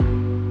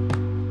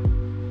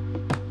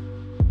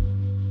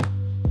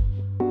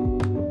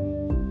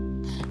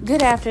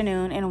Good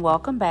afternoon and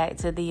welcome back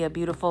to the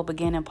Beautiful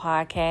Beginning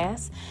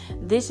podcast.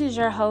 This is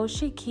your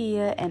host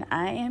Shakia and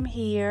I am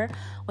here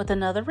with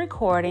another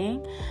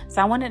recording.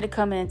 So I wanted to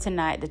come in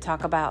tonight to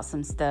talk about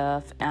some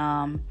stuff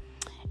and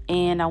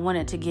I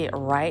wanted to get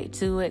right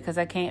to it because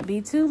I can't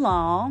be too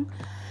long.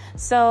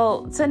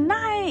 So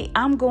tonight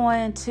I'm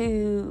going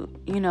to,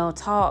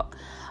 talk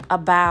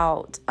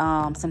about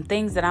some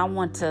things that I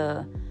want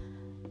to,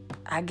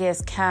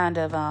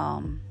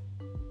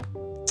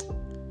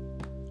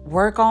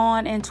 work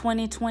on in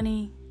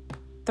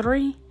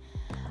 2023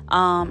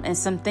 and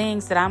some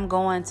things that I'm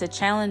going to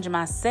challenge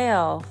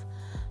myself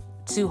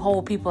to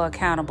hold people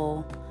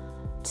accountable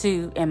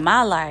to in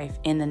my life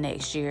in the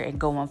next year and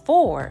going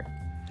forward.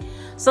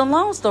 So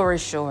long story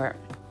short,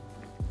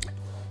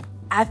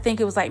 I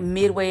think it was like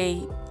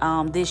midway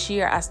this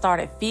year I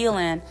started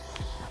feeling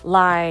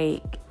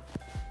like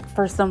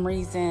for some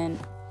reason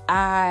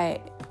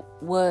I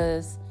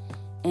was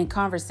in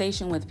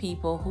conversation with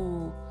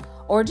people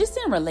or just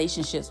in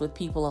relationships with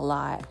people a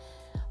lot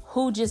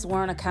who just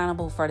weren't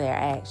accountable for their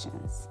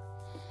actions.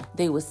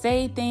 They would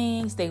say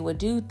things, they would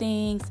do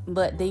things,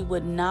 but they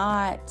would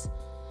not,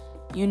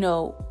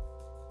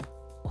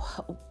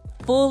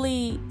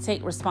 fully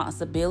take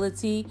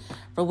responsibility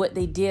for what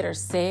they did or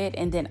said.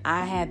 And then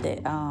I had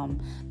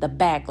the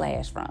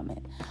backlash from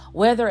it,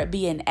 whether it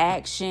be an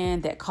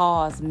action that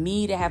caused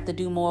me to have to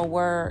do more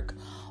work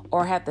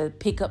or have to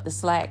pick up the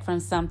slack from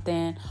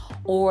something,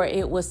 or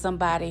it was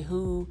somebody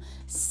who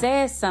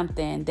said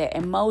something that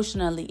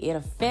emotionally it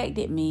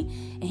affected me.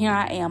 And here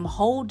I am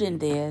holding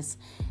this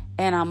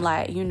and I'm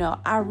like,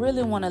 I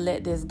really want to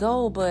let this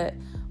go, but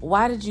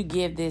why did you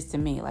give this to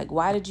me? Like,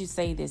 why did you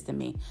say this to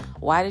me?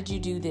 Why did you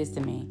do this to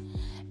me?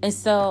 And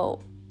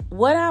so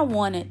what I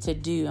wanted to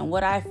do and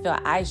what I felt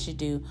I should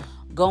do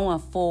going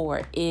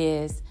forward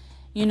is,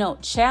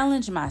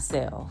 challenge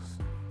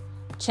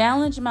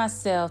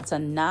myself to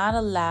not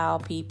allow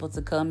people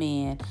to come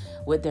in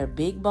with their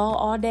big ball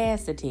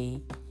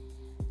audacity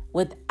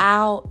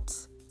without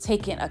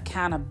taking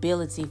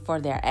accountability for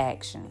their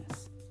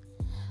actions.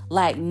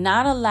 Like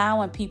not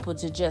allowing people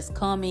to just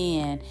come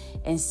in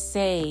and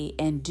say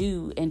and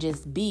do and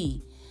just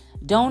be.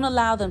 Don't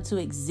allow them to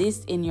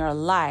exist in your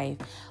life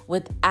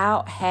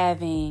without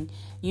having,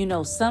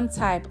 some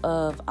type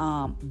of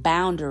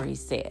boundary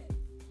set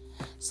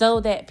so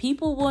that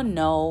people will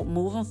know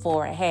moving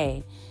forward,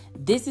 hey,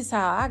 this is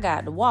how I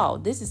got to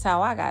walk. This is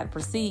how I got to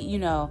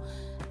proceed.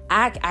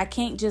 I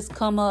can't just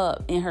come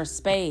up in her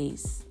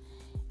space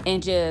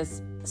and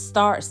just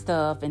start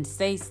stuff and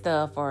say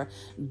stuff or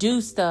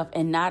do stuff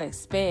and not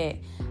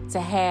expect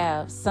to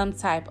have some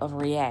type of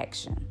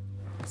reaction.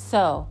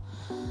 So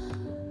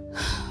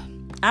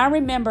I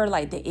remember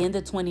like the end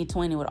of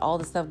 2020 with all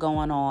the stuff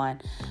going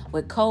on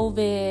with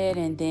COVID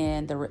and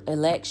then the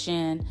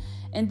election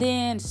and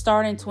then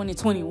starting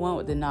 2021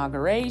 with the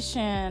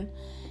inauguration.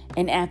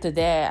 And after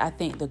that, I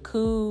think the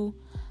coup.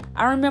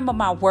 I remember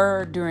my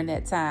word during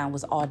that time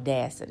was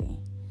audacity.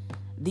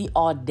 The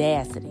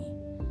audacity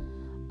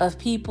of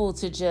people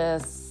to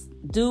just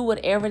do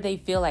whatever they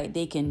feel like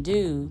they can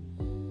do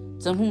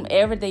to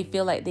whomever they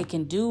feel like they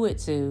can do it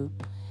to.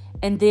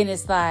 And then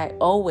it's like,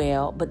 oh,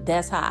 well, but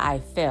that's how I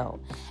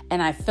felt.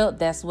 And I felt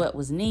that's what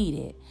was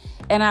needed.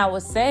 And I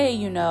would say,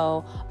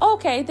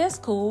 okay, that's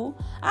cool.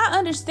 I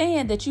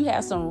understand that you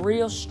have some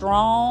real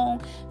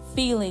strong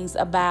feelings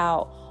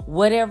about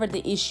whatever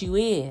the issue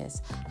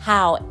is.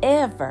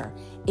 However,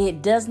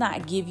 it does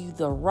not give you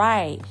the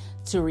right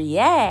to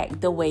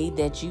react the way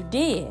that you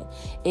did.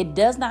 It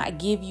does not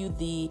give you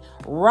the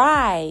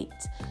right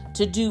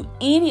to do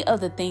any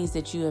of the things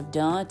that you have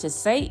done, to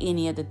say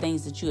any of the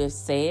things that you have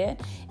said.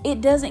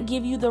 It doesn't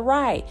give you the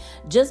right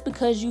just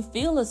because you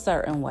feel a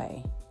certain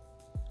way.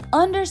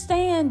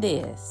 Understand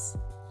this.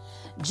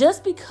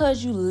 Just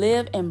because you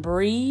live and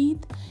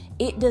breathe,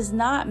 it does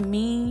not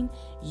mean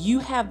you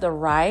have the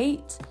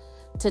right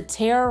to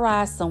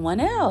terrorize someone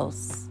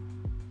else.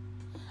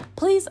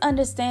 Please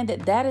understand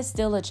that is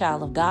still a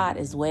child of God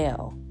as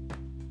well.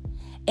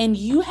 And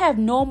you have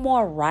no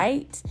more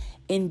right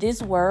in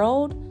this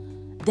world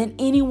than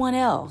anyone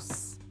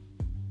else.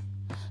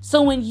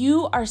 So when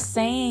you are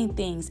saying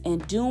things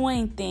and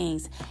doing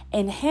things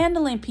and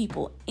handling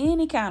people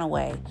any kind of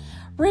way,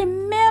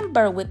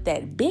 remember with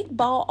that big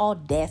ball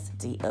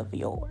audacity of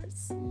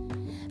yours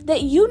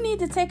that you need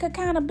to take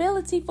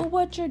accountability for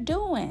what you're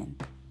doing.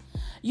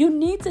 You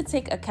need to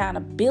take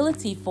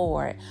accountability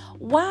for it.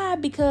 Why?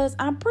 Because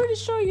I'm pretty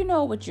sure you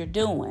know what you're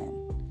doing.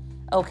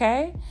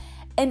 Okay?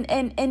 And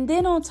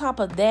then on top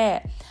of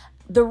that,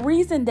 the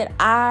reason that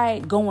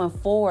I going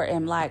forward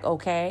am like,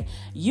 okay,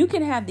 you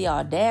can have the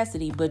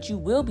audacity, but you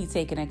will be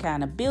taking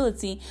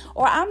accountability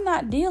or I'm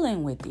not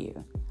dealing with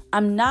you.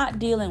 I'm not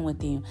dealing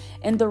with you.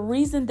 And the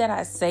reason that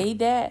I say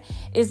that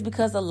is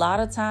because a lot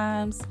of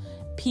times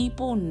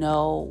people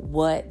know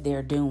what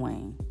they're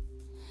doing.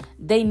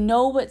 They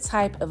know what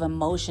type of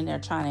emotion they're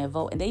trying to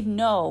evoke, and they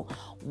know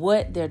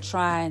what they're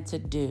trying to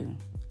do.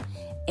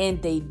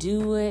 And they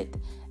do it,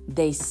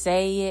 they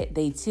say it,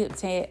 they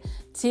tiptoe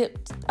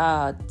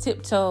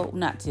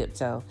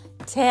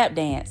tap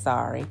dance,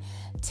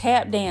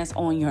 tap dance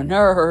on your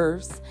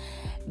nerves.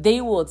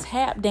 They will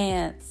tap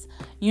dance,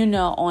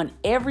 on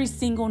every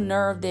single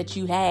nerve that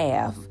you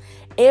have,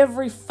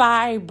 every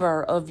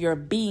fiber of your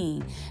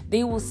being.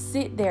 They will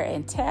sit there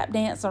and tap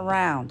dance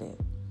around it,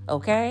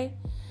 okay?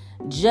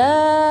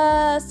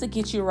 Just to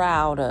get you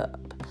riled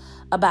up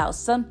about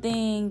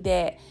something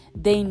that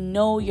they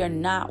know you're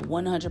not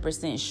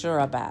 100% sure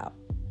about.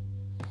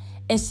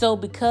 And so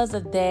because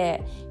of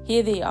that,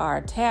 here they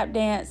are tap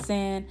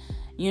dancing,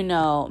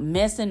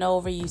 messing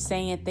over you,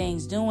 saying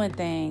things, doing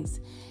things.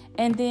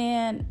 And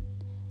then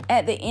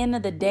at the end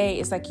of the day,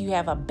 it's like you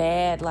have a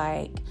bad,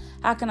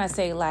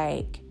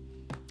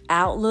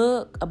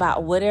 outlook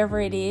about whatever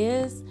it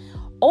is,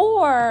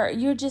 or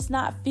you're just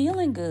not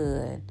feeling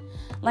good.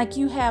 Like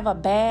you have a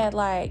bad,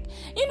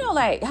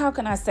 how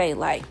can I say,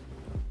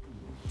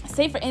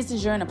 say for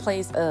instance, you're in a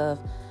place of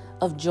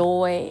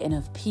joy and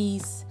of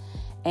peace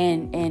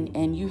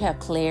and you have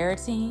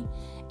clarity,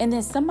 and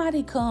then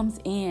somebody comes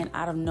in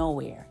out of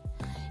nowhere.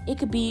 It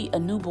could be a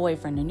new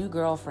boyfriend, a new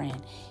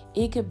girlfriend.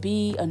 It could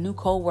be a new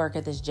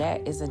coworker that's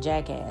is a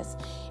jackass.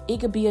 It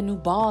could be a new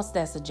boss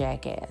that's a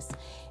jackass.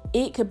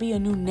 It could be a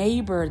new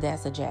neighbor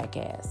that's a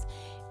jackass.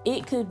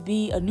 It could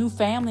be a new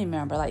family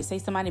member, like say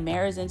somebody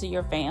marries into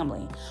your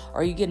family,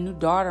 or you get a new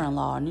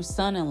daughter-in-law, a new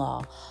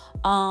son-in-law.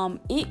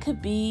 It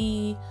could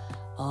be,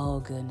 oh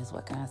goodness,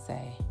 what can I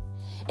say?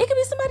 It could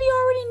be somebody you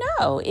already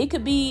know. It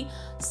could be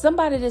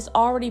somebody that's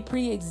already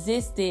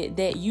pre-existed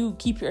that you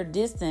keep your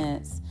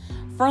distance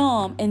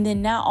from, and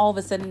then now all of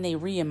a sudden they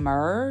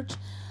reemerge,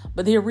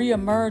 but they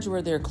reemerge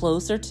where they're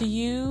closer to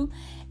you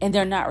and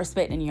they're not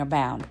respecting your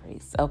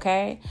boundaries,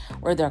 okay?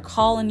 Where they're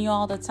calling you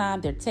all the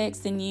time, they're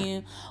texting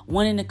you,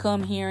 wanting to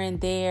come here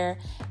and there,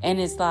 and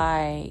it's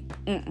like,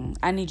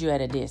 I need you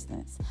at a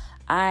distance.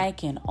 I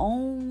can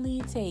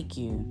only take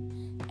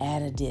you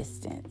at a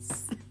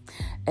distance,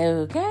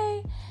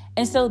 okay?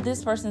 And so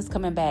this person's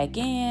coming back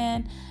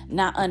in,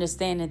 not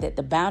understanding that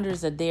the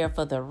boundaries are there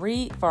for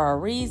a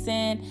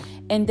reason,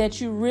 and that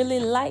you really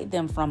like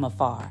them from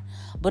afar.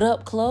 But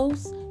up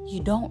close, you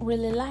don't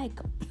really like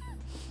them.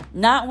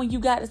 Not when you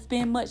got to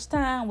spend much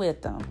time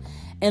with them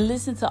and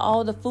listen to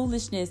all the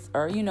foolishness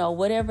or,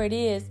 whatever it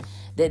is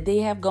that they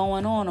have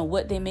going on or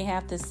what they may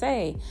have to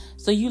say.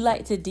 So you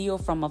like to deal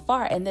from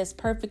afar, and that's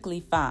perfectly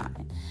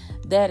fine.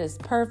 That is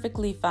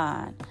perfectly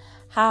fine.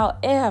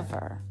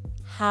 However,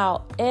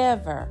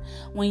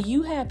 when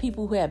you have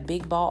people who have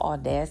big ball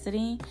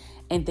audacity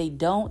and they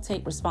don't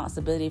take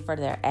responsibility for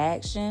their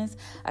actions,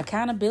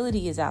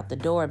 accountability is out the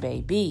door,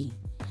 baby.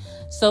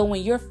 So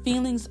when your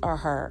feelings are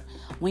hurt,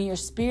 when your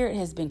spirit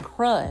has been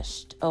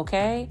crushed,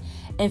 okay,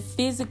 and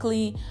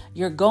physically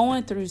you're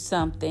going through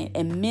something,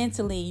 and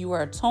mentally you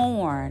are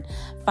torn,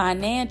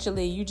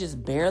 financially you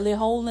just barely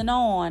holding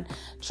on,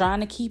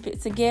 trying to keep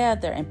it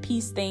together and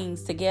piece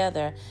things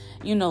together,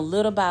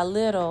 little by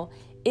little,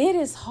 it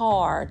is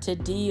hard to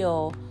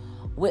deal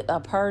with a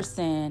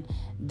person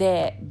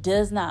that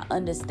does not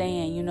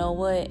understand,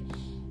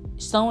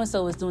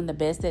 so-and-so is doing the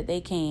best that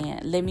they can.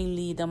 Let me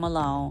leave them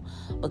alone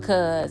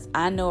because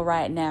I know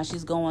right now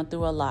she's going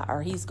through a lot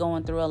or he's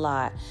going through a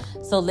lot.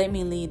 So let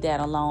me leave that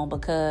alone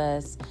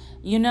because,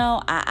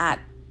 I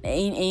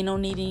ain't no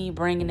need in you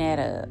bringing that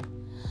up.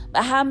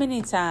 But how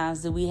many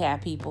times do we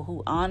have people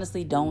who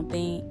honestly don't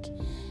think,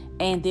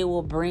 and they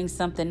will bring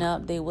something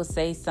up, they will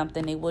say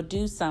something, they will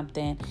do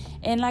something,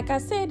 and like I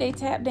said, they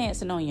tap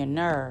dancing on your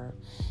nerve,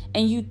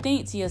 and you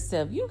think to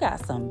yourself, you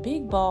got some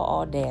big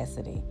ball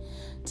audacity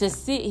to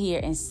sit here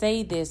and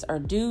say this or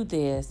do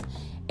this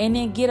and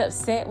then get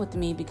upset with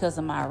me because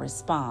of my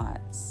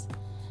response,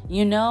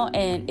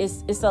 and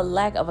it's a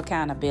lack of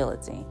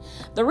accountability.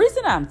 The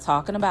reason I'm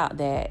talking about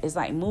that is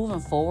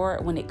moving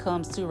forward when it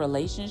comes to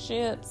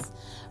relationships,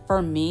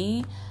 for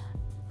me,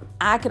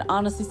 I can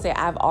honestly say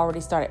I've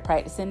already started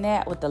practicing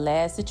that with the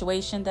last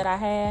situation that I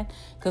had,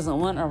 because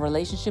when a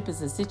relationship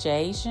is a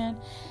situation.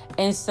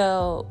 And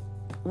so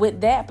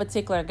with that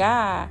particular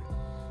guy,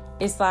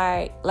 it's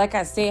like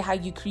I said, how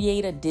you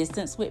create a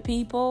distance with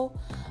people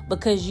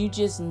because you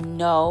just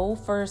know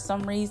for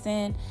some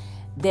reason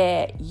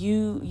that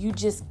you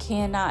just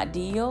cannot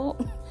deal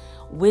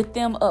with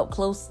them up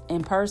close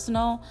and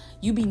personal.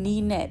 You be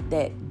needing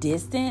that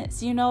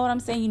distance, you know what I'm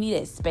saying? You need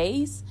that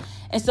space.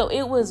 And so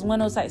it was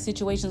one of those type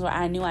situations where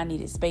I knew I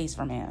needed space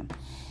from him.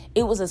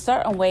 It was a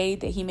certain way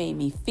that he made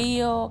me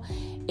feel.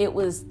 It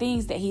was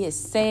things that he had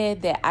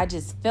said that I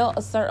just felt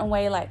a certain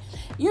way.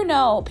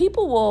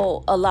 People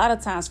will a lot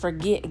of times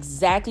forget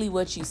exactly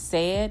what you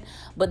said,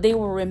 but they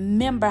will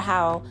remember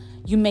how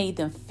you made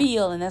them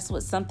feel. And that's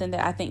something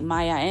that I think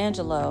Maya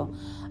Angelou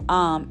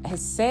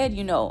has said.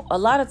 A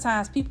lot of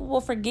times people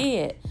will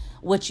forget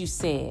what you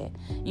said.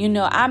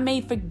 I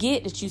may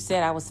forget that you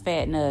said I was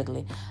fat and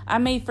ugly. I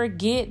may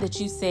forget that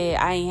you said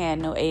I ain't had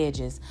no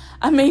edges.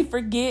 I may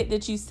forget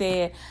that you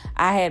said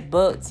I had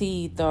buck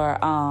teeth or,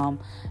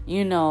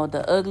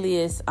 the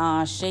ugliest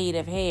shade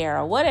of hair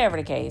or whatever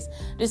the case,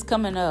 just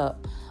coming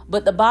up.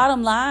 But the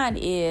bottom line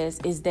is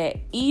that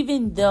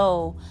even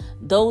though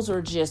those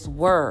are just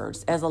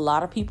words, as a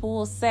lot of people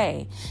will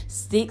say,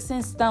 sticks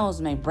and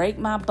stones may break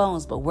my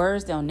bones, but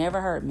words, they'll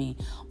never hurt me.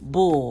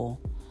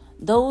 Bull.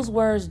 Those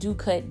words do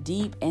cut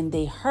deep and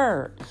they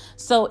hurt.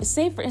 So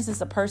say, for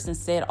instance, a person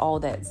said all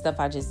that stuff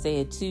I just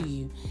said to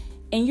you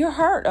and you're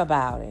hurt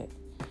about it.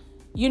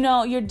 You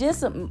know,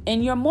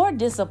 you're more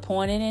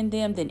disappointed in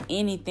them than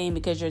anything,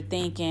 because you're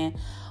thinking,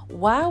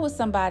 why would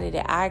somebody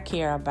that I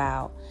care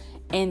about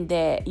and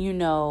that, you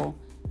know,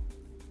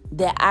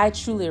 that I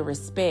truly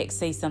respect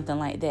say something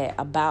like that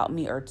about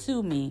me or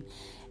to me?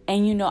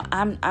 And, you know,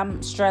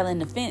 I'm straddling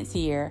the fence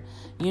here.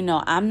 You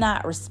know, I'm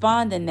not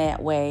responding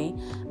that way.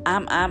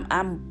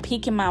 I'm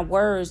picking my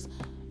words,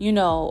 you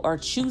know, or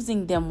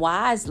choosing them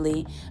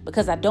wisely,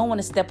 because I don't want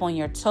to step on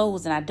your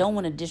toes and I don't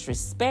want to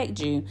disrespect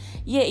you.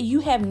 Yet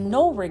you have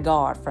no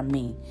regard for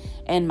me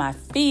and my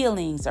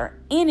feelings or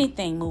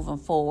anything moving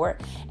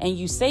forward. And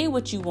you say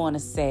what you want to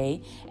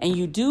say and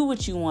you do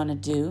what you want to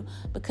do,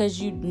 because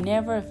you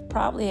never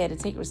probably had to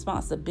take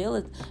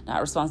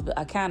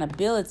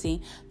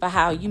accountability for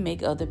how you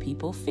make other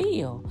people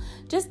feel.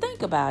 Just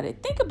think about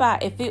it. Think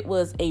about if it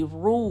was a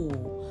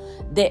rule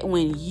that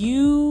when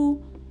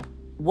you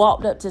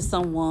walked up to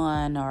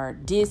someone or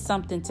did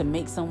something to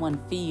make someone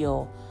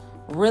feel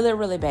really,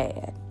 really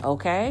bad,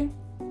 okay?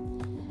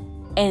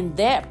 And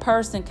that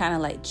person kind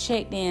of like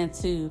checked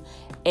into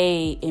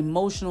a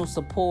emotional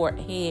support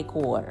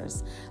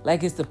headquarters,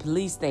 like it's the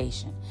police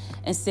station,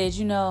 and said,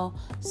 you know,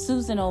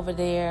 Susan over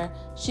there,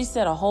 she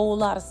said a whole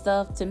lot of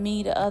stuff to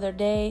me the other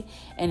day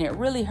and it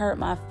really hurt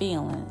my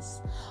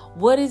feelings.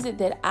 What is it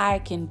that I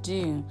can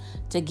do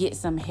to get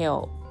some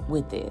help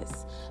with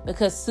this?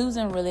 Because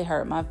Susan really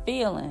hurt my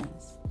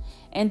feelings.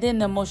 And then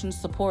the emotional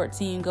support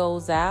team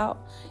goes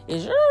out.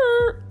 Is,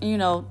 you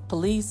know,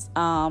 police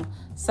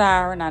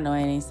siren. I know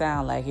it ain't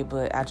sound like it,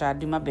 but I try to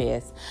do my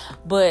best.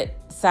 But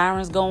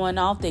sirens going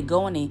off. They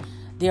go and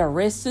they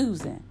arrest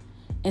Susan.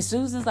 And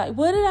Susan's like,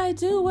 what did I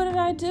do? What did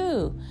I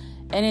do?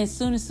 And as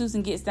soon as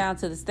Susan gets down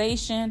to the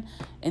station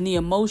and the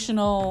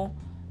emotional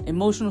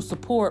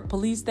support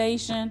police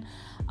station,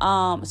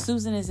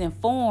 Susan is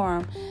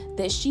informed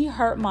that she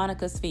hurt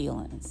Monica's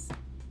feelings.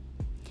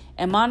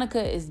 And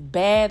Monica is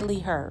badly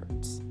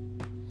hurt.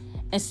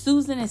 And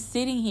Susan is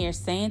sitting here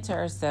saying to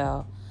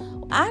herself,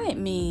 I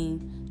didn't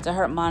mean to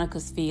hurt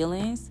Monica's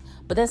feelings,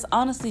 but that's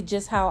honestly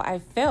just how I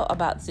felt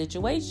about the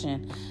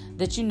situation.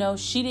 That, you know,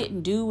 she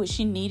didn't do what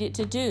she needed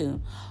to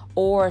do,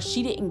 or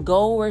she didn't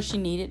go where she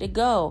needed to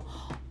go,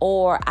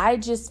 or I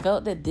just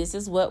felt that this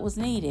is what was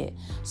needed.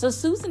 So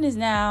Susan is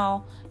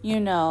now, you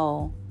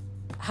know,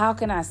 how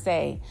can I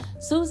say?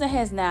 Susan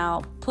has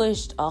now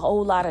pushed a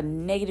whole lot of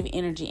negative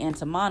energy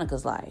into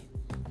Monica's life.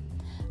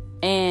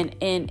 And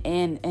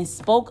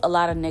spoke a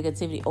lot of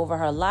negativity over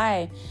her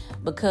life,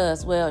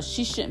 because, well,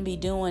 she shouldn't be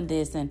doing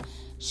this and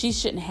she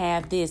shouldn't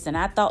have this. And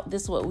I thought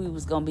this is what we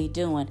was going to be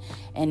doing.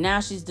 And now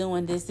she's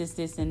doing this,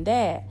 and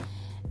that.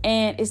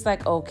 And it's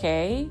like,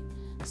 okay.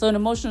 So an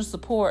emotional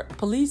support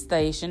police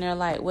station, they're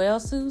like,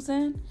 well,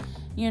 Susan,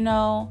 you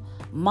know,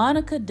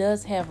 Monica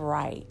does have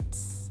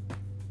rights.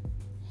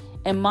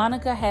 And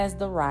Monica has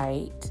the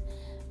right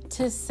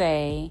to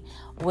say,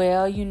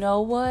 well, you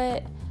know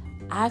what?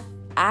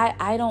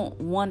 I don't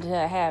want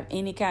to have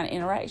any kind of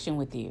interaction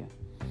with you.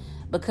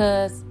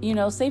 Because, you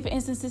know, say for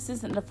instance, this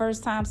isn't the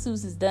first time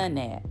Susan's done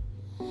that.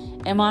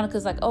 And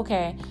Monica's like,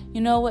 okay,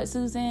 you know what,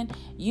 Susan?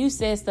 You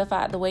said stuff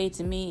out the way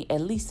to me at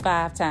least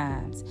 5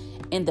 times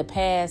in the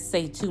past,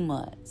 say 2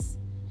 months.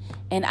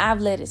 And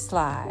I've let it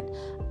slide.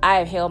 I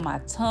have held my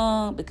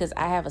tongue because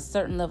I have a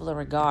certain level of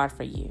regard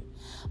for you.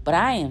 But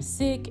I am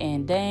sick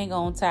and dang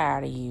on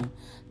tired of you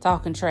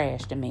talking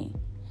trash to me.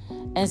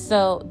 And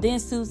so then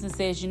Susan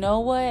says, you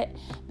know what?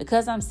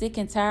 Because I'm sick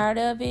and tired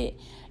of it,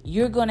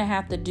 you're going to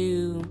have to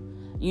do,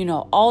 you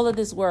know, all of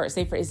this work,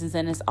 say for instance,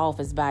 in this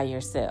office by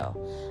yourself.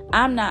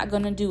 I'm not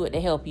going to do it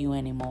to help you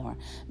anymore.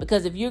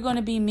 Because if you're going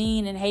to be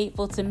mean and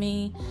hateful to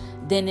me,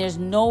 then there's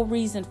no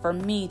reason for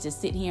me to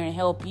sit here and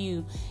help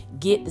you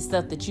get the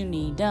stuff that you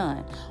need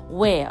done.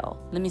 Well,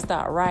 let me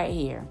start right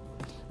here.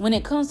 When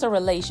it comes to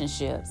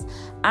relationships,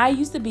 I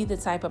used to be the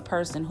type of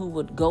person who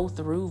would go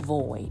through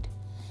void.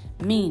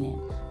 Meaning,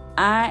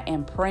 I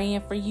am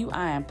praying for you.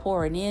 I am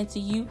pouring into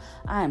you.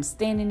 I am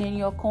standing in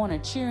your corner,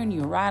 cheering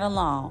you right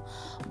along.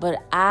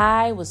 But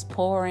I was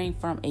pouring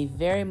from a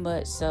very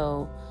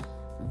low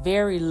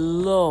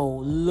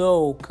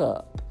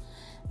cup.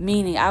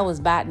 Meaning I was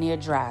about near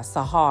dry.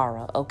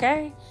 Sahara,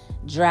 okay?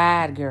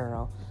 Dried,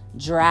 girl.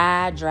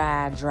 Dry.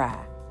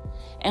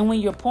 And when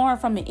you're pouring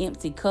from an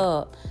empty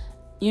cup,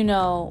 you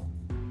know,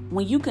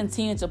 when you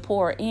continue to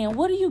pour in,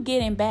 what are you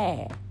getting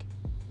back?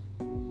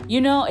 You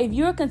know, if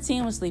you're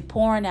continuously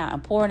pouring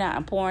out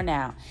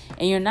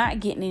and you're not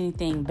getting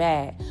anything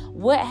back,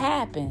 what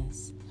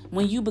happens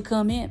when you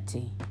become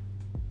empty?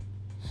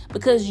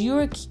 Because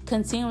you're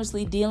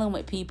continuously dealing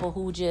with people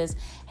who just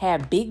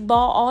have big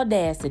ball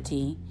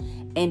audacity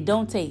and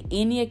don't take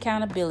any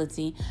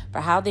accountability for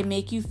how they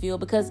make you feel.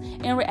 Because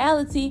in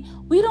reality,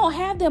 we don't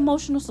have the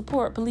emotional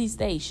support police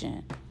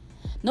station.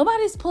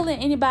 Nobody's pulling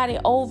anybody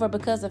over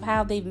because of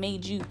how they've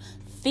made you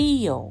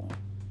feel.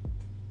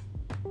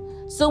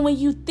 So when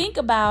you think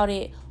about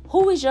it,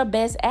 who is your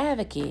best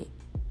advocate?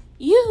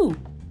 You.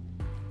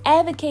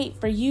 Advocate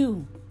for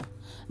you.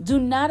 Do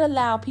not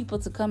allow people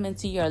to come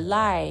into your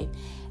life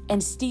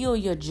and steal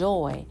your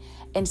joy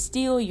and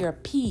steal your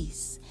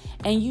peace.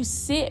 And you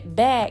sit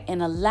back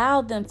and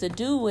allow them to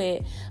do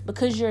it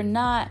because you're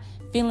not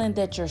feeling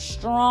that you're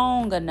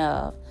strong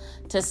enough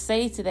to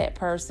say to that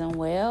person,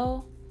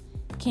 well,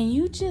 can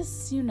you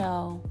just,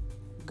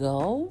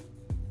 go?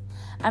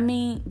 I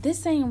mean,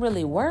 this ain't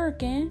really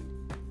working.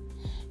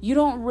 You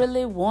don't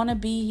really want to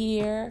be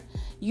here.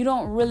 You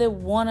don't really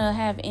want to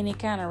have any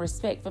kind of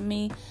respect for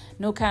me,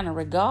 no kind of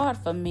regard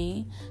for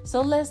me.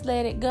 So let's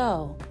let it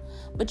go.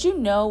 But you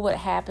know what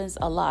happens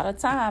a lot of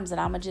times, and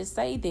I'm going to just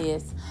say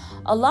this.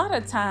 A lot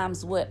of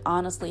times what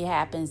honestly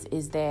happens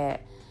is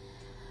that,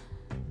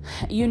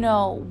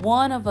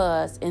 one of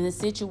us in the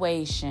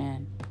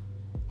situation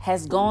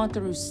has gone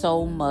through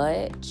so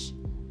much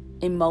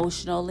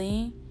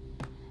emotionally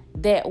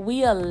that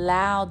we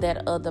allow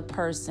that other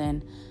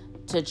person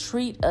to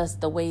treat us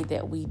the way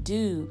that we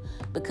do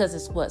because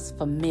it's what's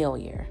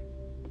familiar.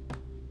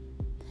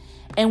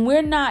 And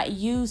we're not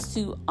used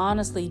to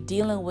honestly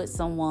dealing with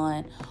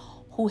someone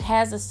who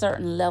has a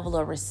certain level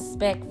of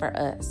respect for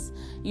us.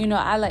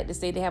 I like to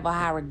say they have a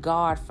high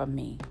regard for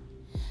me.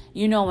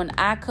 When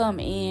I come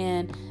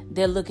in,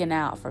 they're looking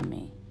out for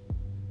me.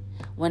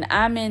 When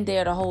I'm in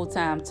there the whole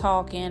time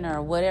talking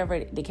or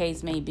whatever the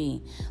case may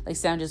be, like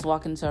say I'm just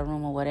walking into a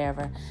room or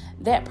whatever,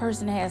 that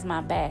person has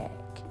my back.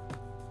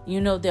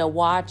 They're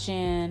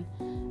watching,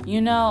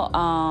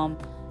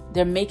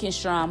 they're making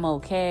sure I'm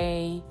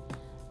okay.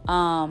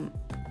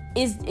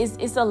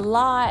 It's a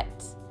lot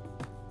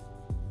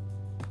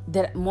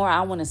that more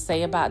I want to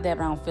say about that,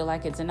 but I don't feel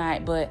like it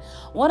tonight. But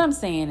what I'm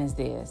saying is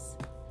this.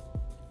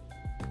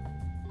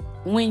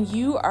 When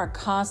you are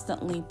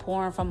constantly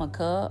pouring from a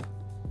cup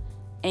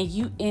and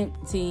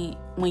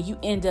when you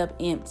end up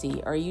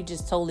empty or you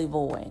just totally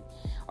void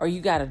or you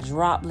got a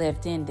drop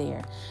left in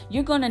there,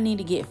 you're going to need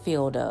to get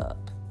filled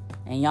up.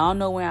 And y'all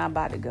know where I'm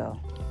about to go.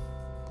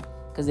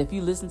 Because if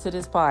you listen to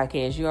this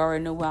podcast, you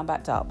already know what I'm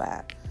about to talk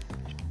about.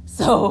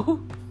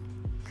 So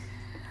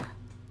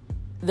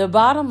the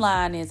bottom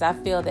line is I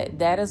feel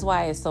that is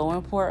why it's so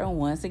important.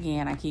 Once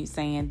again, I keep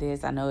saying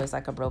this. I know it's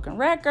like a broken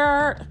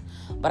record,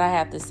 but I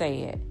have to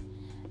say it.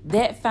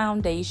 That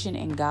foundation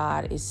in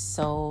God is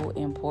so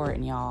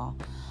important, y'all.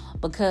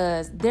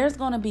 Because there's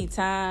going to be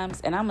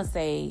times, and I'm going to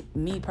say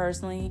me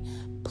personally,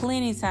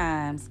 plenty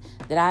times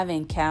that I've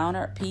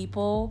encountered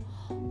people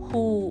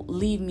who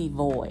leave me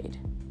void.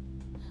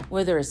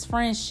 Whether it's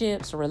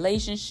friendships,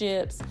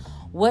 relationships,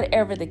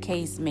 whatever the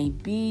case may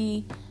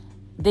be,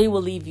 they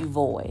will leave you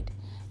void.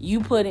 You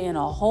put in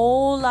a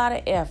whole lot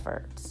of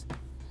efforts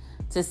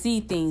to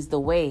see things the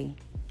way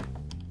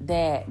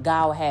that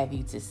God will have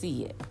you to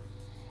see it.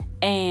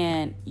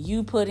 And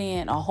you put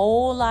in a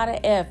whole lot of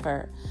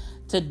effort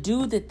to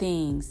do the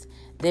things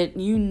that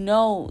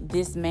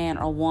this man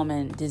or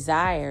woman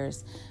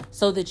desires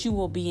so that you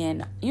will be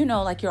in,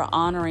 like you're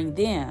honoring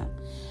them.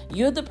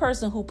 You're the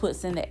person who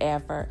puts in the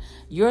effort.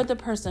 You're the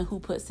person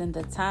who puts in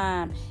the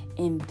time,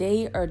 and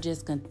they are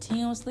just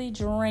continuously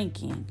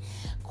drinking,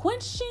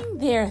 quenching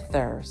their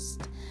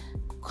thirst,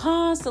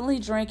 constantly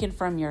drinking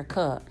from your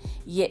cup,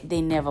 yet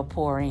they never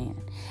pour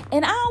in.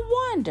 And I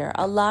wonder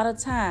a lot of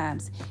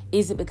times,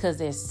 is it because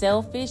they're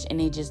selfish and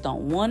they just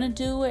don't want to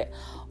do it?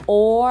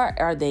 Or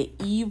are they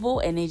evil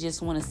and they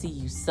just want to see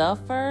you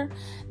suffer?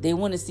 They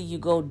want to see you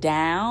go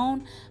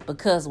down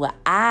because,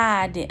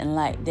 I didn't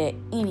like that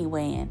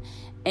anyway.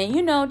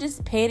 And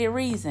just petty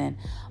reason.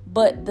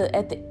 But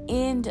at the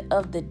end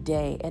of the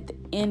day,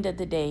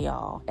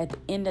 y'all, at the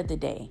end of the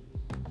day,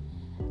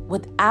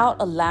 without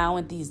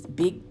allowing these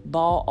big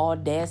ball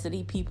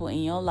audacity people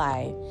in your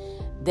life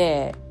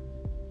that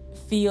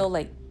feel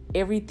like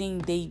everything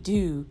they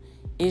do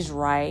is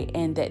right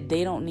and that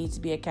they don't need to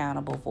be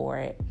accountable for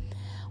it,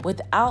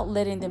 without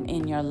letting them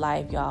in your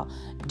life, y'all,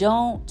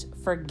 don't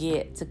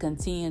forget to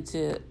continue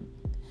to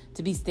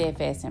be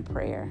steadfast in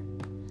prayer,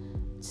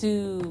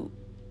 to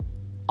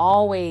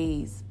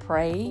always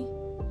pray,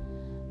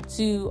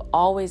 to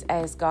always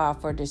ask God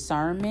for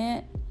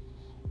discernment,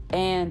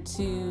 and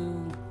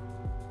to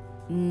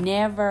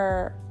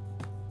never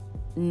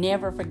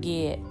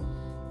forget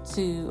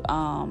to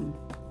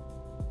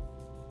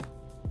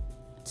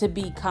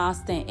be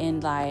constant in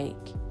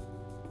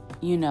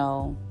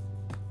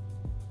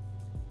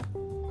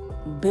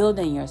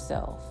building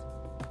yourself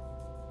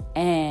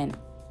and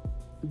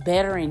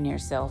bettering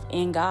yourself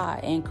in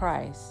God, in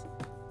Christ.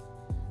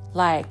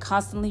 Like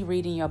constantly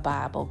reading your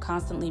Bible,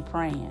 constantly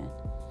praying,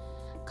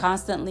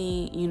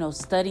 constantly,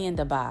 studying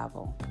the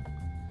Bible.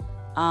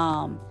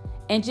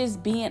 And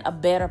just being a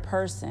better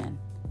person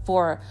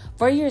for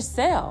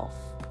yourself.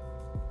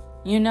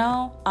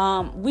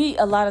 We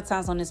a lot of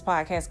times on this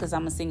podcast, because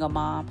I'm a single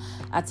mom,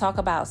 I talk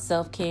about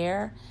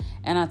self-care,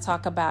 and I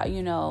talk about,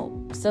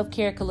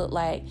 self-care could look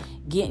like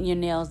getting your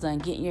nails done,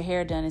 getting your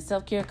hair done. And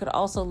self-care could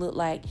also look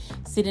like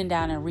sitting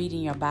down and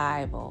reading your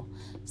Bible,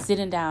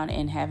 sitting down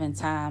and having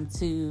time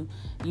to,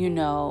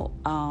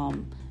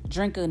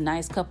 drink a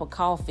nice cup of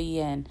coffee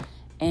and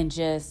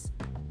just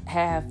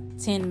have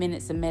 10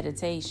 minutes of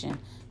meditation,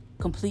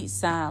 complete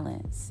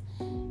silence.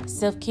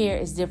 Self-care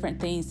is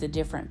different things to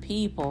different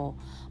people,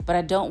 but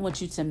I don't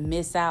want you to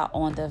miss out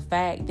on the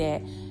fact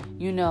that,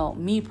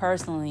 me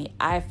personally,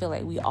 I feel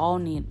like we all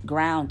need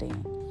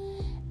grounding.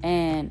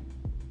 And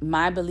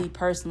my belief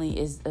personally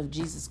is of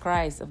Jesus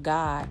Christ, of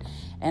God.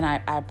 And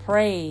I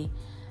pray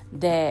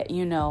that,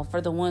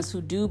 for the ones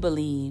who do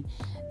believe,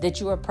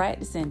 that you are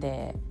practicing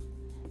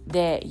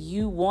that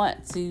you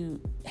want to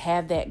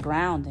have that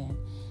grounding.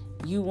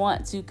 You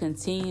want to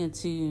continue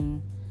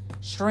to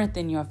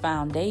strengthen your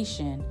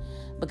foundation,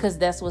 because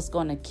that's what's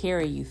going to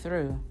carry you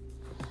through.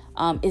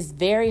 It's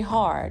very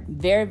hard,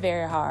 very,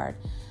 very hard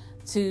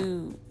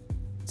to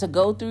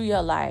go through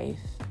your life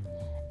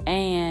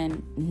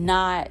and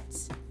not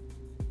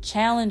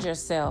challenge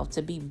yourself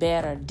to be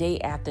better day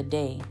after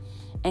day,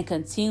 and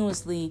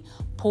continuously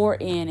pour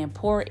in and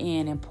pour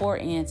in and pour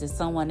into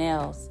someone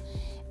else.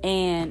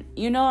 And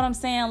you know what I'm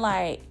saying?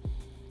 Like,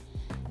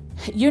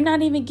 you're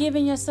not even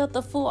giving yourself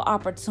the full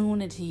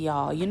opportunity,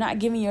 y'all. You're not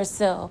giving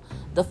yourself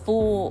the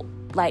full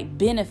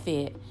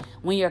benefit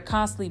when you're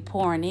constantly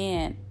pouring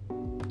in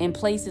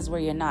places where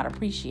you're not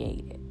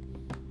appreciated.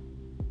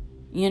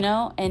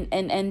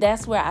 And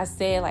that's where I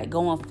said,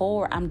 going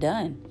forward, I'm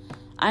done.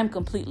 I'm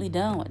completely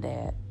done with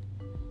that.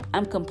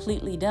 I'm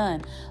completely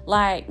done.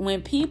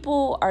 When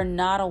people are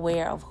not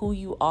aware of who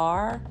you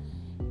are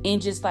in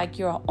just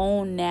your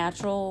own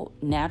natural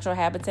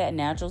habitat,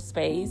 natural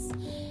space,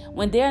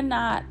 when they're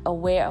not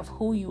aware of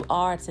who you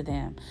are to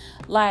them,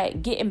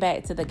 getting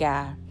back to the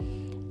guy,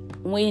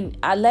 when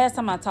last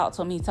time I talked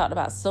to him, he talked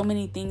about so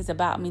many things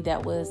about me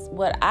that was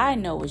what I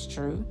know is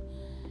true.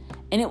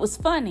 And it was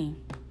funny.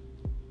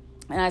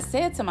 And I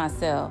said to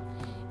myself,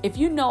 if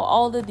you know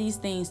all of these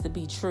things to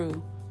be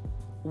true,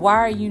 why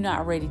are you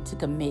not ready to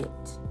commit?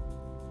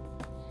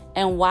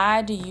 And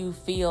why do you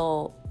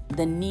feel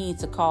the need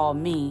to call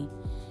me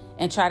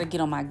and try to get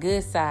on my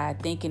good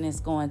side, thinking it's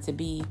going to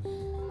be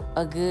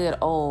a good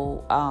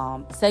old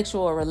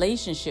sexual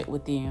relationship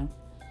with you,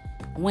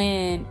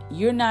 when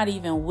you're not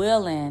even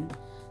willing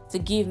to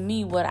give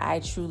me what I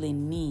truly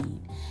need?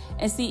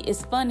 And see,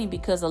 it's funny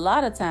because a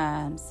lot of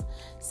times,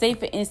 say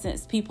for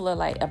instance, people are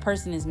like, a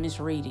person is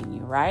misreading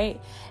you,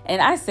 right?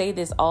 And I say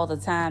this all the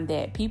time,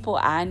 that people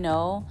I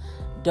know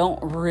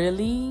don't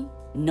really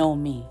know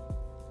me.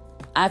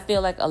 I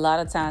feel like a lot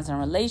of times in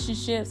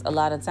relationships, a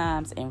lot of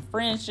times in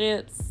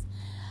friendships,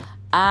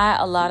 I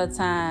a lot of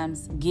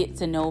times get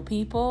to know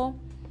people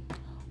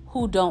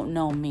who don't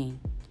know me.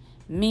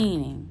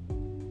 Meaning,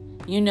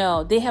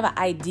 they have an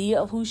idea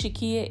of who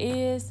Shakia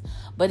is,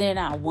 but they're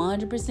not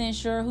 100%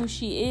 sure who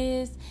she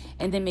is,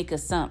 and they make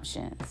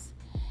assumptions.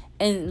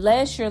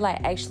 Unless you're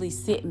actually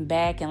sitting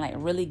back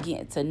and really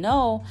getting to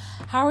know,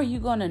 how are you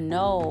going to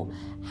know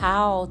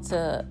how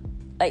to,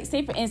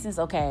 say for instance,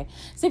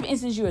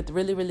 you were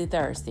really, really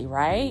thirsty,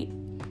 right?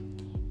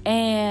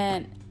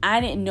 And I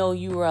didn't know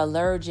you were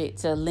allergic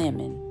to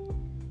lemonade,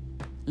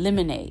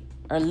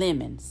 or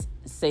lemons,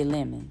 say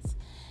lemons.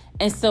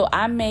 And so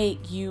I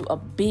make you a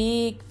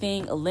big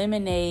thing of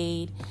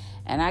lemonade,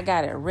 and I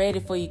got it ready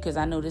for you because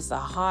I know this is a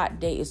hot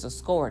day. It's a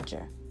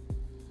scorcher.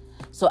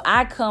 So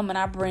I come and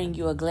I bring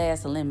you a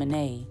glass of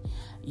lemonade.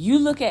 You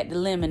look at the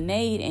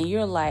lemonade and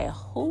you're like,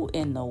 who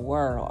in the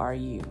world are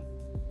you?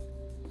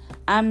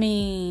 I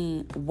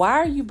mean, why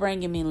are you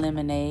bringing me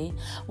lemonade?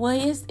 Well,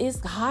 it's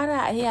hot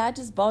out here. I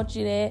just bought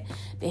you that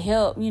to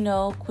help,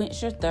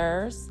 quench your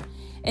thirst.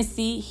 And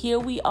see, here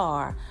we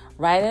are,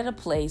 right at a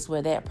place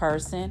where that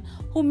person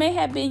who may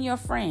have been your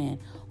friend,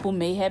 who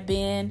may have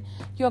been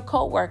your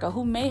coworker,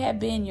 who may have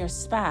been your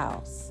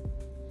spouse.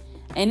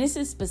 And this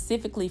is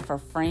specifically for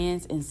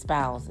friends and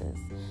spouses,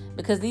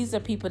 because these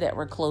are people that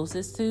we're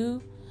closest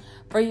to.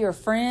 For your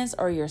friends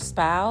or your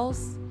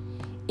spouse,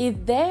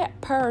 if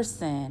that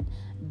person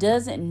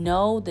doesn't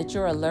know that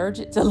you're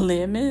allergic to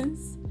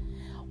lemons,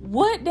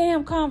 what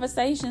damn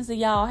conversations are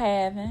y'all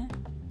having?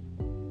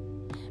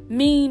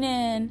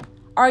 Meaning,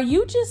 are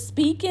you just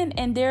speaking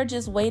and they're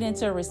just waiting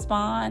to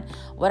respond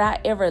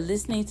without ever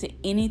listening to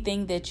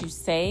anything that you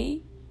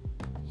say?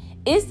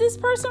 Is this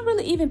person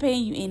really even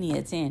paying you any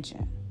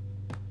attention?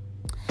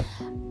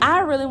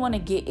 I really want to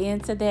get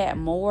into that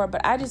more,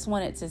 but I just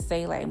wanted to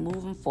say,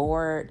 moving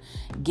forward,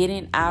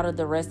 getting out of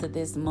the rest of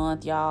this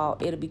month, y'all,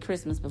 it'll be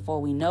Christmas before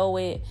we know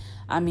it.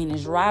 I mean,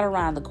 it's right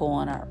around the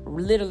corner,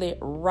 literally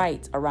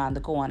right around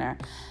the corner.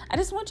 I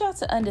just want y'all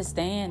to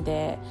understand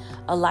that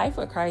a life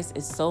with Christ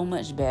is so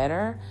much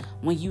better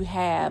when you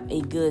have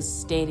a good,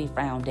 steady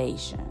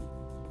foundation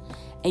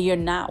and you're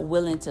not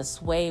willing to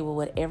sway with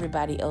what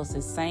everybody else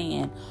is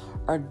saying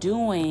or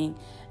doing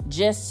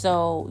just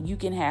so you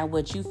can have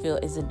what you feel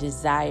is a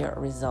desired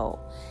result.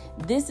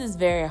 This is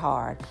very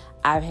hard.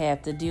 I've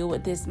had to deal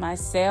with this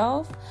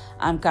myself.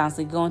 I'm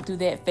constantly going through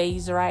that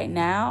phase right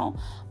now.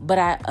 But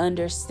I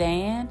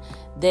understand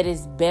that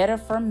it's better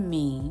for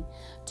me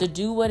to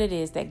do what it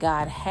is that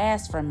God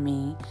has for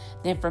me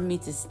than for me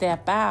to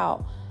step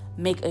out,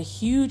 make a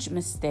huge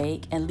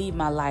mistake, and leave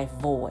my life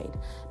void.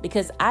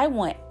 Because I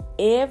want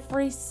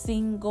every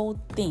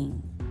single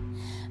thing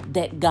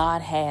that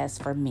God has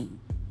for me.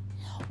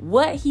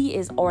 What He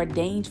is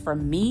ordained for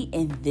me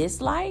in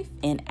this life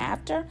and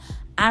after,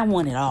 I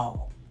want it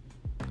all.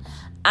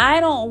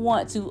 I don't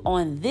want to,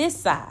 on this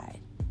side,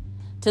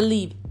 to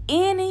leave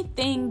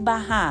anything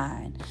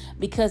behind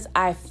because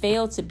I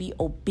failed to be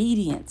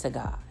obedient to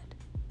God.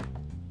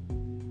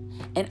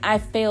 And I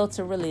failed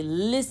to really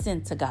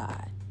listen to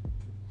God.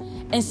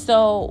 And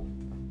so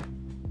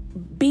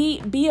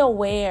be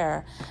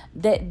aware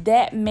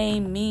that may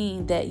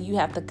mean that you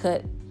have to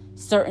cut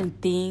certain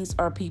things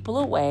or people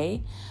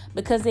away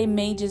because they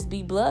may just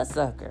be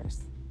bloodsuckers.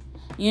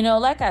 You know,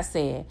 like I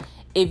said,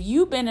 if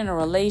you've been in a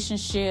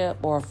relationship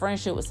or a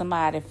friendship with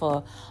somebody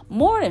for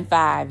more than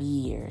 5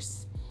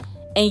 years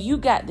and you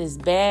got this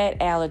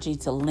bad allergy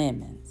to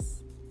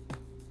lemons,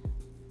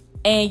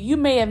 and you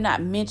may have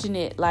not mentioned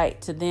it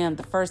like to them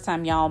the first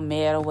time y'all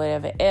met or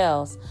whatever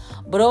else,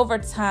 but over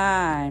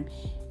time,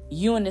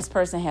 you and this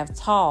person have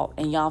talked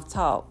and y'all have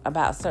talked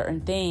about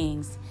certain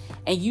things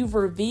and you've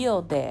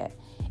revealed that.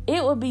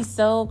 It would be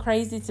so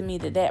crazy to me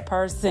that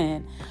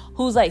person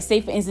who's like, say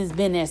for instance,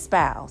 been their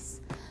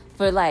spouse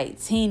for like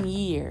 10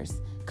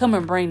 years, come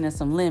and bring them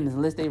some lemons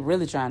unless they're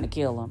really trying to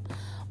kill them.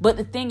 But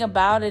the thing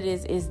about it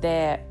is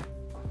that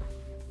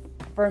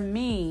for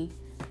me,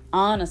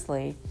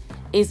 honestly,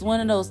 it's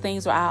one of those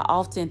things where I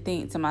often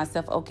think to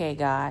myself, okay,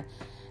 God,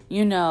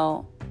 you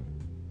know,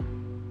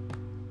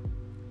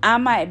 I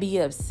might be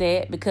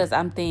upset because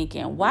I'm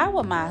thinking, why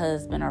would my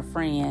husband or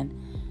friend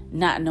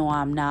not know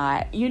I'm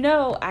not? You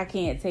know, I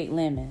can't take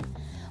lemon.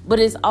 But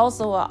it's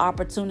also an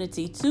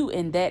opportunity too,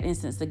 in that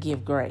instance, to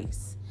give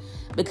grace.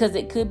 Because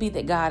it could be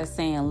that God is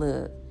saying,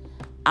 look,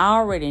 I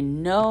already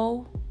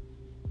know,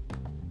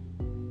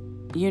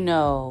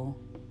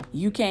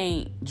 you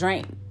can't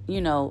drink,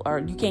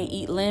 or you can't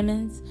eat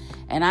lemons.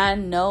 And I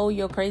know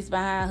your crazy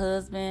behind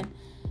husband,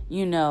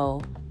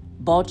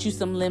 bought you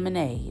some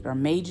lemonade or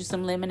made you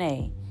some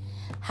lemonade.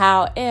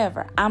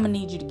 However, I'm going to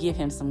need you to give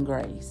him some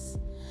grace.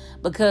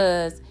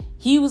 Because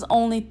he was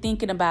only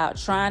thinking about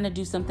trying to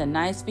do something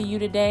nice for you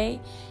today.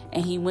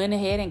 And he went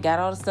ahead and got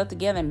all the stuff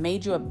together and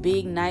made you a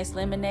big, nice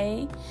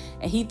lemonade.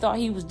 And he thought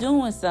he was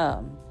doing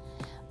something.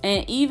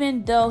 And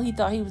even though he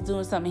thought he was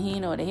doing something, he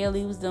didn't know what the hell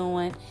he was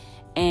doing.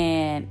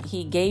 And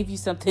he gave you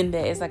something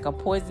that is like a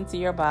poison to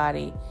your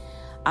body.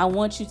 I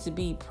want you to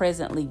be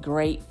presently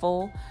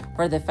grateful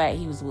for the fact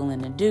he was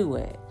willing to do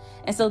it.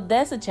 And so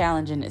that's a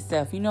challenge in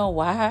itself. You know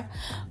why?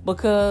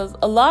 Because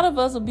a lot of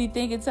us will be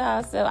thinking to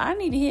ourselves, I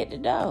need to hit the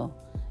dough.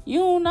 You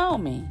don't know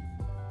me.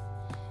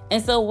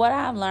 And so what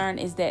I've learned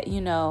is that,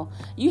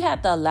 you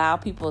have to allow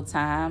people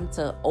time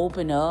to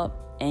open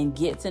up and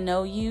get to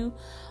know you.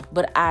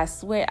 But I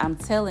swear, I'm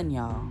telling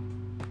y'all,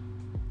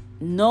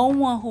 no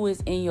one who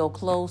is in your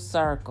close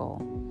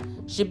circle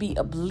should be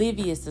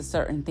oblivious to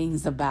certain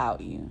things about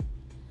you.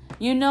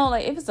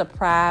 Like if it's a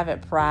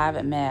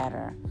private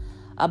matter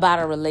about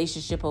a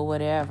relationship or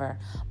whatever.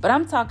 But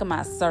I'm talking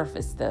about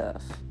surface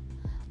stuff.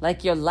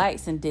 Like your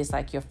likes and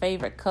dislikes, your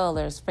favorite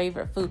colors,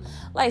 favorite food.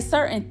 Like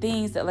certain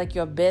things that like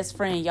your best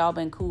friend, y'all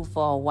been cool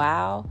for a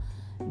while.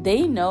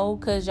 They know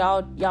because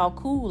y'all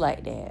cool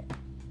like that.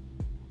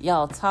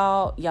 Y'all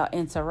talk, y'all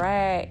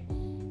interact.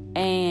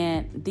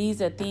 And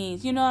these are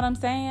things, you know what I'm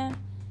saying?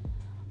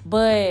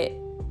 But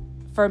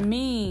for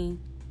me,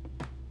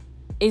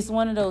 it's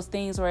one of those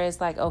things where it's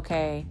like,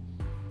 okay,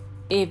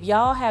 if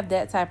y'all have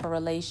that type of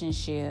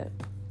relationship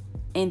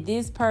and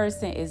this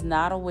person is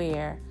not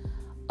aware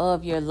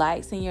of your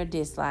likes and your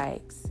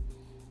dislikes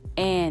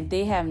and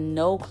they have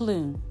no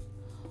clue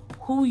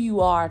who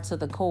you are to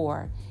the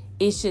core,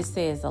 it just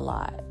says a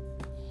lot.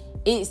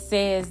 It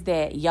says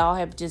that y'all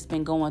have just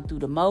been going through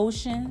the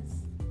motions.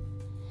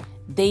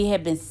 They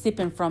have been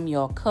sipping from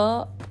your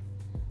cup,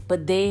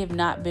 but they have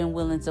not been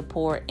willing to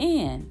pour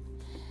in.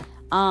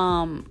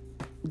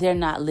 They're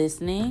not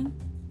listening.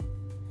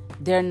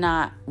 They're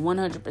not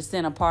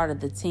 100% a part of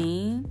the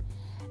team.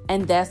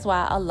 And that's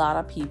why a lot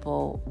of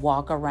people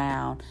walk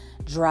around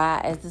dry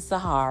as the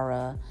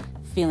Sahara,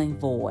 feeling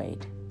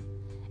void.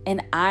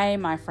 And I,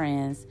 my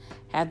friends,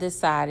 have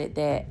decided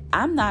that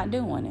I'm not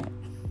doing it.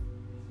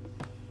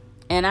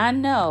 And I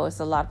know it's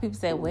a lot of people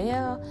say,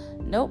 well,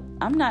 nope,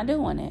 I'm not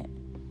doing it.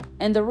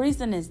 And the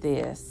reason is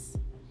this.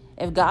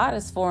 If God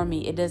is for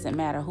me, it doesn't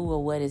matter who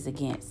or what is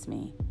against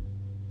me.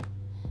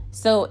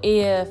 So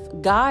if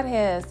God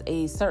has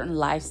a certain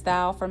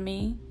lifestyle for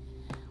me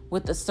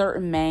with a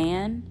certain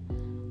man,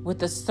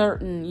 with a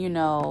certain,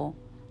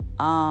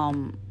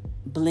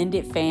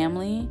 blended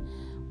family,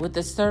 with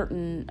a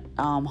certain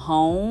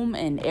home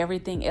and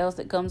everything else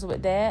that comes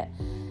with that,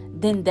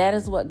 then that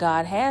is what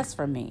God has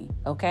for me,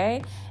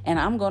 okay? And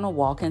I'm going to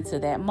walk into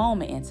that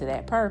moment, into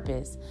that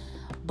purpose.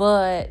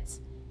 But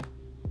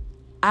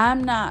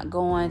I'm not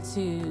going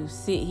to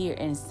sit here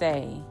and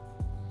say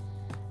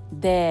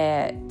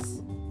that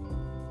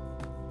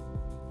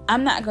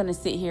I'm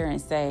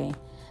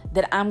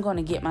going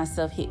to get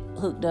myself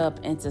hooked up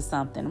into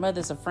something, whether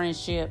it's a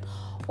friendship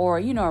or,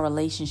 a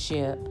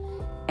relationship,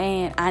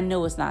 and I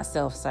know it's not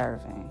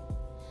self-serving,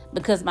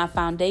 because my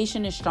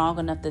foundation is strong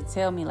enough to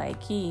tell me,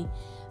 like, Key,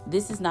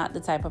 this is not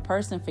the type of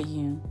person for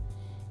you.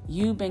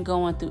 You've been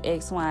going through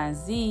X, Y, and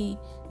Z.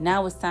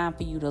 Now it's time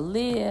for you to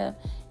live.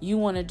 You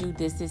want to do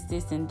this,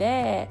 and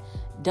that.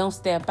 Don't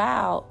step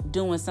out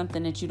doing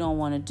something that you don't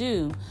want to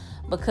do,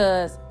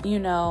 because,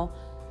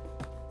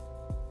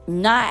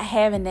 not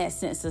having that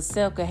sense of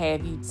self could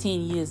have you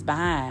 10 years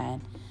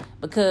behind,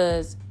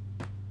 because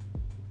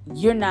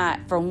you're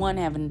not, for one,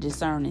 having a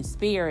discerning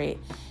spirit,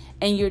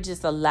 and you're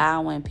just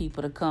allowing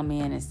people to come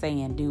in and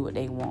say and do what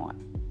they want.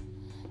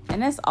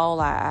 And that's all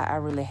I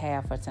really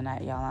have for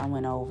tonight, y'all. I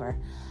went over.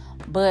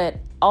 But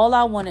all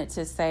I wanted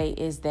to say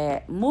is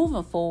that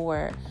moving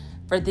forward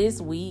for this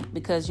week,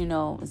 because,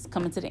 it's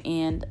coming to the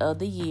end of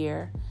the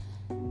year,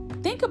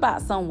 think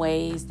about some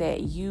ways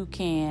that you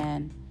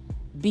can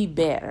be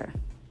better.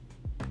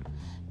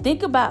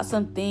 Think about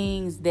some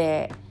things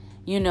that,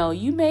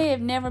 you may have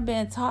never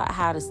been taught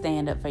how to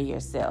stand up for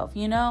yourself.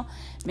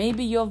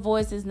 Maybe your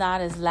voice is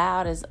not as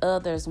loud as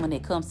others when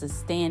it comes to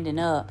standing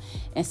up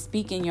and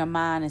speaking your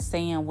mind and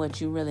saying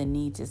what you really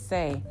need to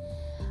say.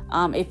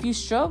 If you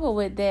struggle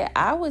with that,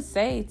 I would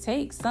say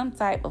take some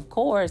type of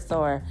course,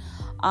 or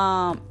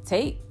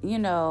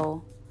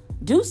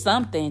do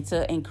something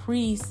to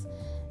increase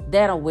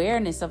that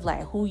awareness of,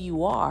 like, who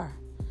you are,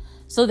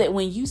 so that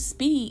when you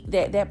speak,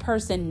 that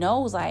person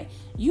knows, like,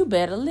 you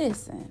better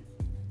listen.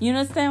 You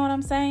understand what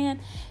I'm saying?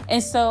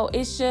 And so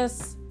it's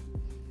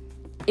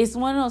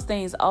one of those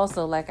things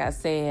also, like I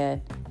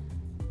said,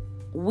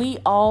 we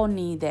all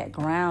need that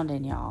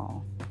grounding,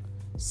 y'all,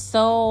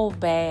 so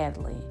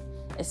badly,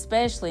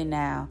 especially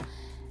now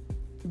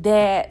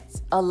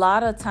that a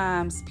lot of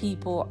times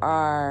people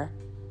are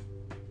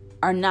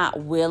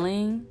not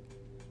willing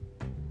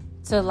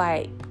to,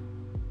 like,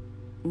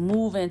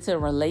 move into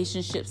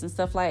relationships and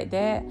stuff like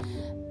that.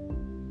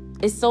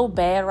 It's so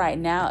bad right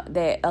now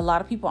that a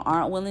lot of people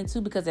aren't willing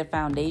to, because their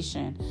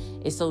foundation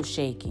is so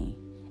shaky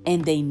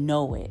and they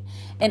know it.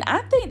 And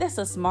I think that's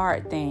a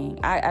smart thing.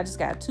 I just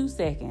got 2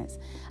 seconds.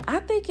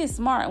 I think it's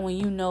smart when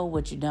you know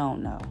what you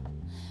don't know.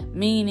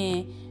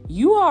 Meaning,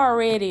 you are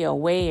already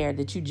aware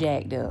that you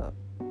jacked up.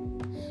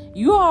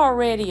 You are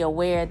already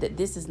aware that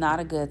this is not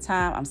a good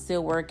time. I'm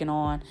still working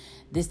on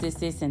this,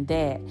 and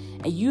that.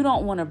 And you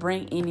don't want to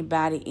bring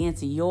anybody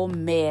into your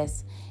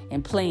mess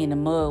and play in the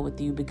mud with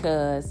you,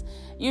 because,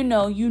 you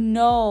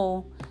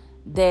know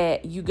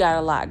that you got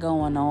a lot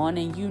going on,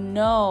 and you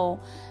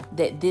know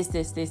that this,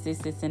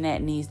 and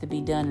that needs to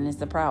be done, and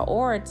it's a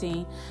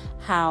priority.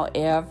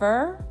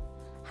 However,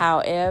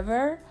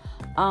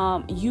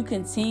 you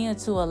continue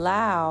to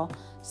allow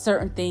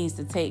certain things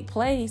to take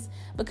place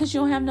because you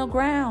don't have no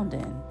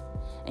grounding.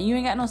 And you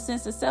ain't got no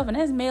sense of self. And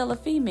that's male or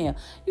female.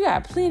 You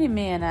got plenty of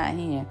men out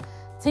here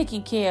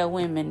taking care of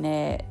women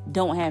that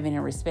don't have any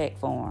respect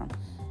for them.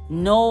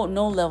 No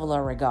level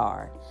of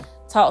regard.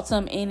 Talk to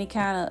them any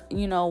kind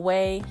of,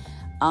 way.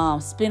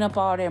 Spend up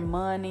all their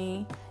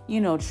money.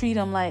 Treat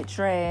them like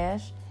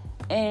trash.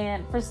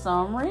 And for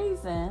some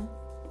reason,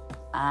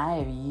 I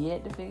have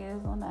yet to figure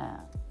this one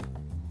out.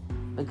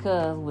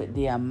 Because with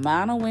the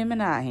amount of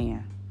women out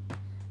here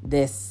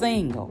that's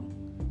single,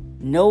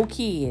 no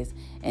kids,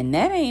 and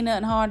that ain't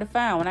nothing hard to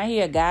find. When I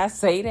hear a guy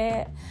say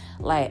that,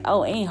 like,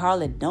 oh, ain't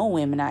hardly no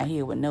women out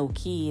here with no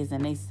kids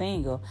and they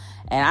single.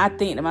 And I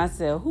think to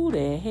myself, who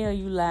the hell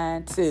you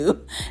lying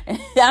to?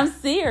 I'm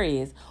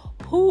serious.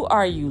 Who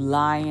are you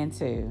lying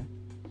to?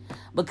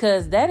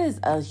 Because that is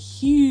a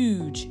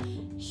huge,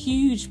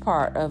 huge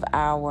part of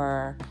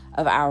our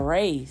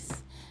race.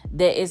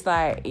 That it's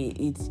like,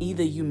 it's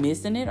either you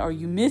missing it or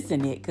you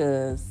missing it,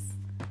 cause,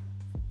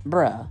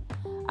 bruh,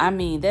 I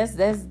mean, that's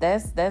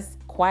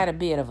quite a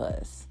bit of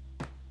us.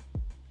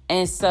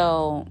 And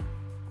so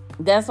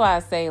that's why I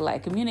say,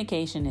 like,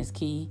 communication is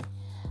key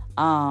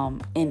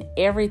in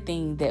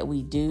everything that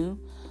we do.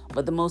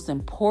 But the most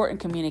important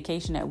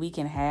communication that we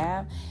can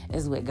have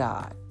is with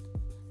God.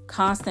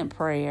 Constant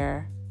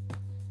prayer,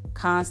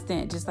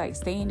 constant, just like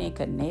staying in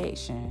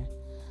connection.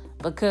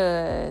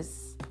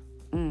 Because,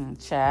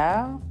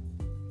 child,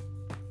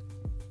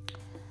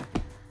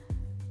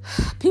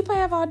 people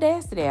have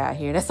audacity out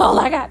here. That's all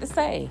I got to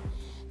say.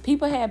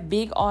 People have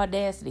big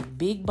audacity,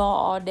 big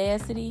ball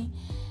audacity.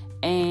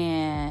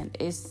 And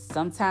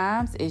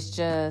sometimes it's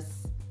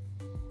just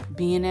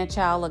being a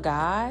child of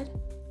God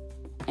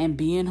and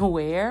being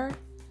aware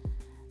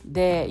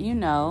that,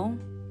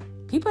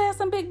 people have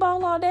some big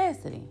ball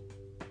audacity.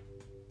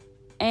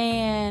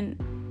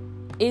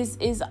 And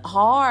it's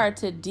hard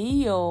to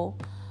deal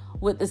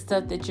with the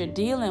stuff that you're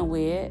dealing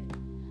with,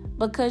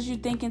 because you're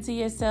thinking to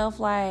yourself,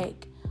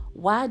 like,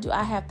 why do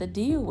I have to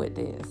deal with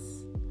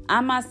this?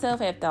 I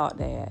myself have thought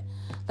that.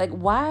 Like,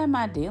 why am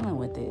I dealing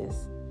with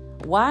this?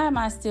 Why am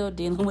I still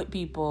dealing with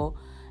people,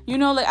 You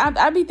know, like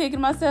I be thinking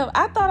to myself,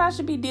 I thought I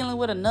should be dealing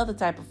with another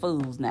type of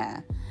fools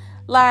now.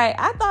 Like,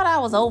 I thought I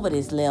was over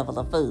this level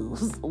of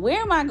fools. Where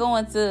am I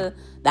going to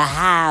the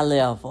high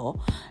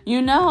level?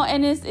 You know,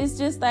 and it's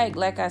just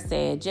like I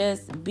said,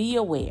 just be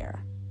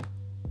aware.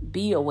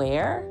 Be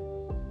aware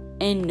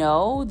and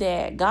know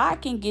that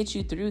God can get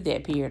you through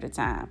that period of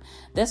time.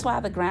 That's why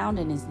the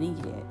grounding is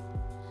needed.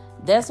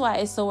 That's why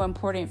it's so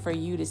important for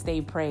you to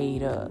stay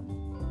prayed up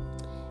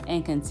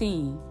and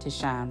continue to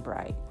shine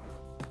bright.